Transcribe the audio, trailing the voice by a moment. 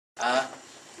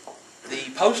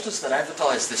The posters that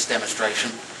advertised this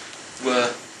demonstration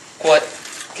were quite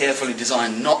carefully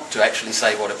designed not to actually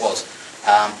say what it was.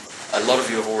 A lot of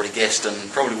you have already guessed,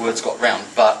 and probably words got round,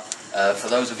 but for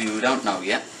those of you who don't know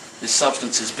yet, this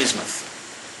substance is bismuth.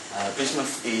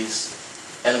 Bismuth is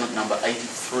element number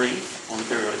 83 on the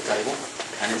periodic table,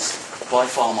 and it's by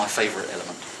far my favourite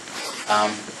element.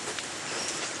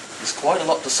 There's quite a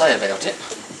lot to say about it.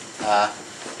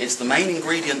 It's the main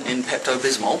ingredient in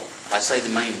Pepto-Bismol. I say the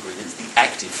main ingredient, it's the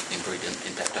active ingredient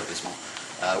in Pepto-Bismol,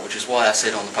 which is why I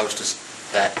said on the posters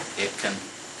that it can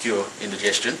cure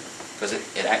indigestion, because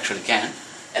it actually can.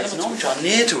 Elements which are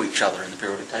near to each other in the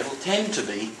periodic table tend to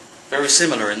be very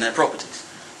similar in their properties.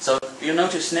 So you'll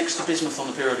notice next to bismuth on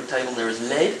the periodic table there is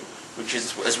lead, which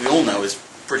is, as we all know, is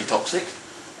pretty toxic.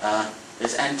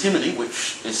 There's antimony,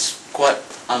 which is quite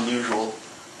unusual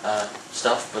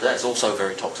stuff, but that's also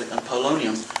very toxic, and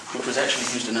polonium, which was actually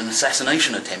used in an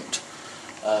assassination attempt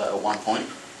at one point,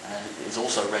 and is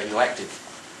also radioactive.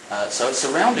 So it's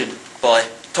surrounded by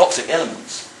toxic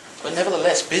elements, but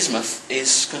nevertheless bismuth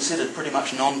is considered pretty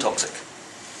much non-toxic,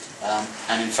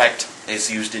 and in fact is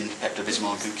used in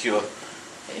Pepto-Bismol and can cure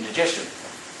indigestion.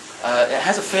 It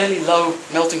has a fairly low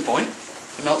melting point.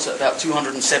 It melts at about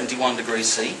 271 degrees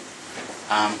C,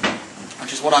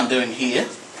 which is what I'm doing here.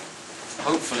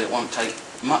 Hopefully it won't take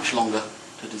much longer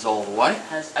to dissolve away. It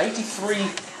has 83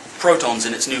 protons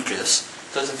in its nucleus,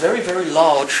 so it's a very, very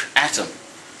large atom.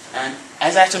 And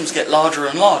as atoms get larger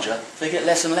and larger, they get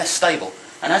less and less stable.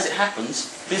 And as it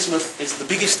happens, bismuth is the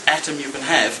biggest atom you can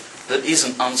have that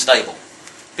isn't unstable.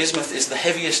 Bismuth is the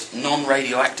heaviest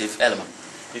non-radioactive element.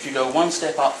 If you go one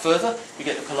step up further, you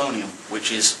get the polonium,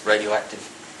 which is radioactive.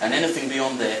 And anything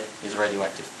beyond there is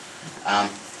radioactive.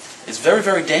 It's very,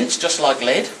 very dense, just like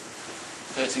lead.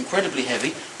 So it's incredibly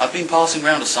heavy. I've been passing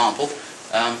around a sample.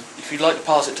 If you'd like to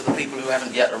pass it to the people who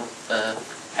haven't yet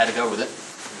had a go with it,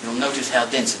 you'll notice how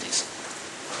dense it is.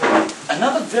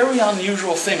 Another very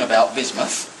unusual thing about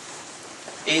bismuth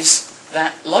is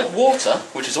that, like water,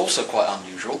 which is also quite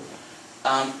unusual,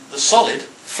 the solid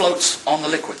floats on the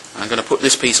liquid. I'm going to put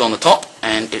this piece on the top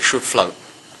and it should float.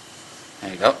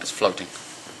 There you go, it's floating.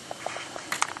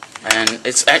 And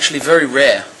it's actually very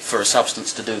rare for a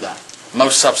substance to do that.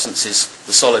 Most substances,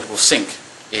 the solid will sink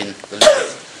in the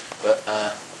liquid. But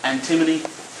antimony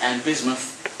and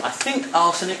bismuth, I think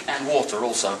arsenic and water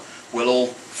also, will all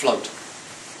float.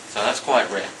 So that's quite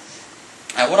rare.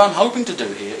 What I'm hoping to do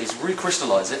here is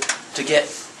recrystallise it to get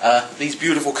these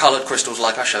beautiful coloured crystals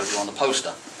like I showed you on the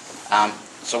poster.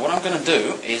 So what I'm going to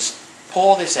do is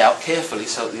pour this out carefully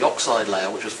so that the oxide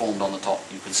layer, which is formed on the top,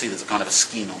 you can see there's a kind of a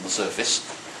skin on the surface,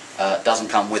 doesn't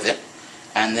come with it.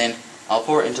 And then I'll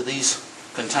pour it into these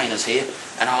containers here,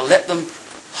 and I'll let them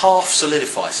half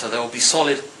solidify, so they will be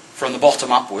solid from the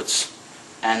bottom upwards,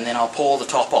 and then I'll pour the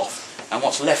top off. And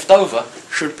what's left over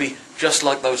should be just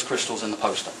like those crystals in the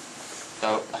poster.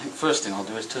 So I think the first thing I'll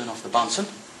do is turn off the Bunsen.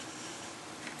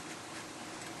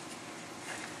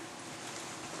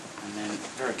 And then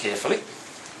very carefully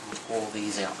I'll pour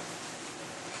these out.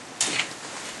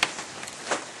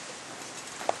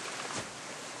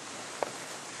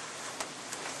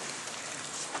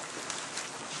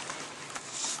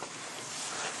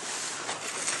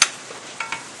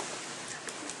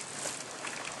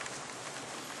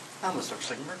 Almost looks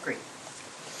like mercury.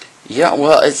 Yeah,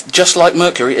 well, it's just like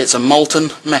mercury, it's a molten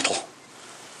metal.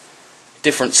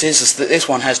 Difference is that this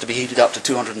one has to be heated up to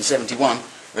 271,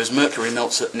 whereas mercury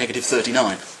melts at negative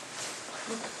 39.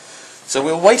 So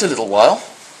we'll wait a little while,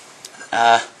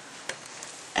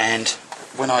 and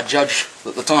when I judge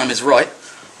that the time is right,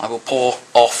 I will pour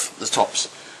off the tops.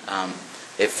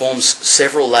 It forms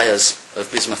several layers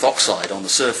of bismuth oxide on the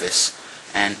surface,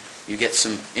 and you get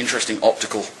some interesting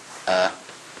optical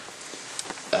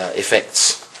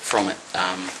effects from it,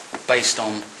 based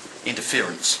on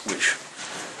interference, which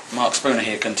Mark Spooner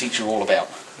here can teach you all about.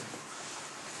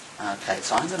 Okay,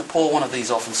 so I'm going to pour one of these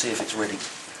off and see if it's ready.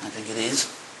 I think it is.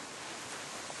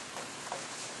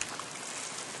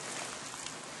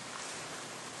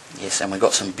 Yes, and we've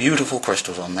got some beautiful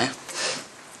crystals on there.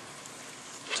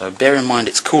 So bear in mind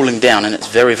it's cooling down and it's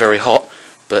very, very hot,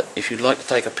 but if you'd like to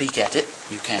take a peek at it,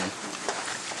 you can.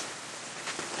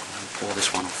 I'll pour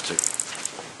this one off too.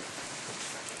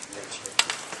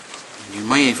 You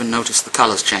may even notice the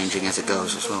colours changing as it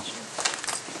goes as well.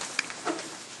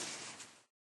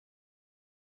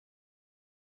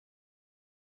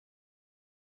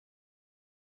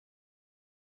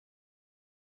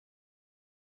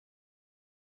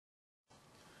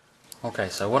 Okay,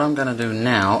 so what I'm going to do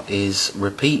now is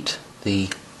repeat the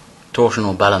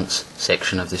torsional balance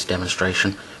section of this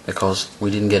demonstration, because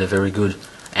we didn't get a very good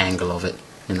angle of it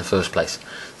in the first place.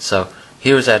 So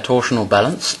here is our torsional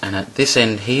balance, and at this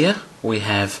end here we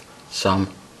have some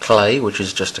clay, which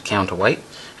is just a counterweight,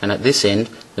 and at this end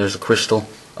there is a crystal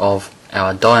of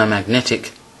our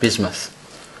diamagnetic bismuth.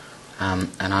 And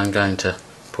I'm going to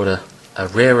put a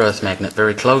rare earth magnet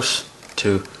very close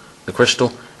to the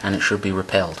crystal, and it should be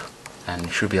repelled, and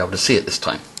you should be able to see it this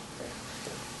time.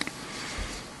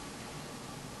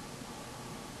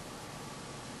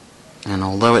 And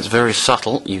although it's very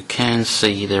subtle, you can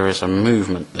see there is a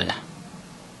movement there.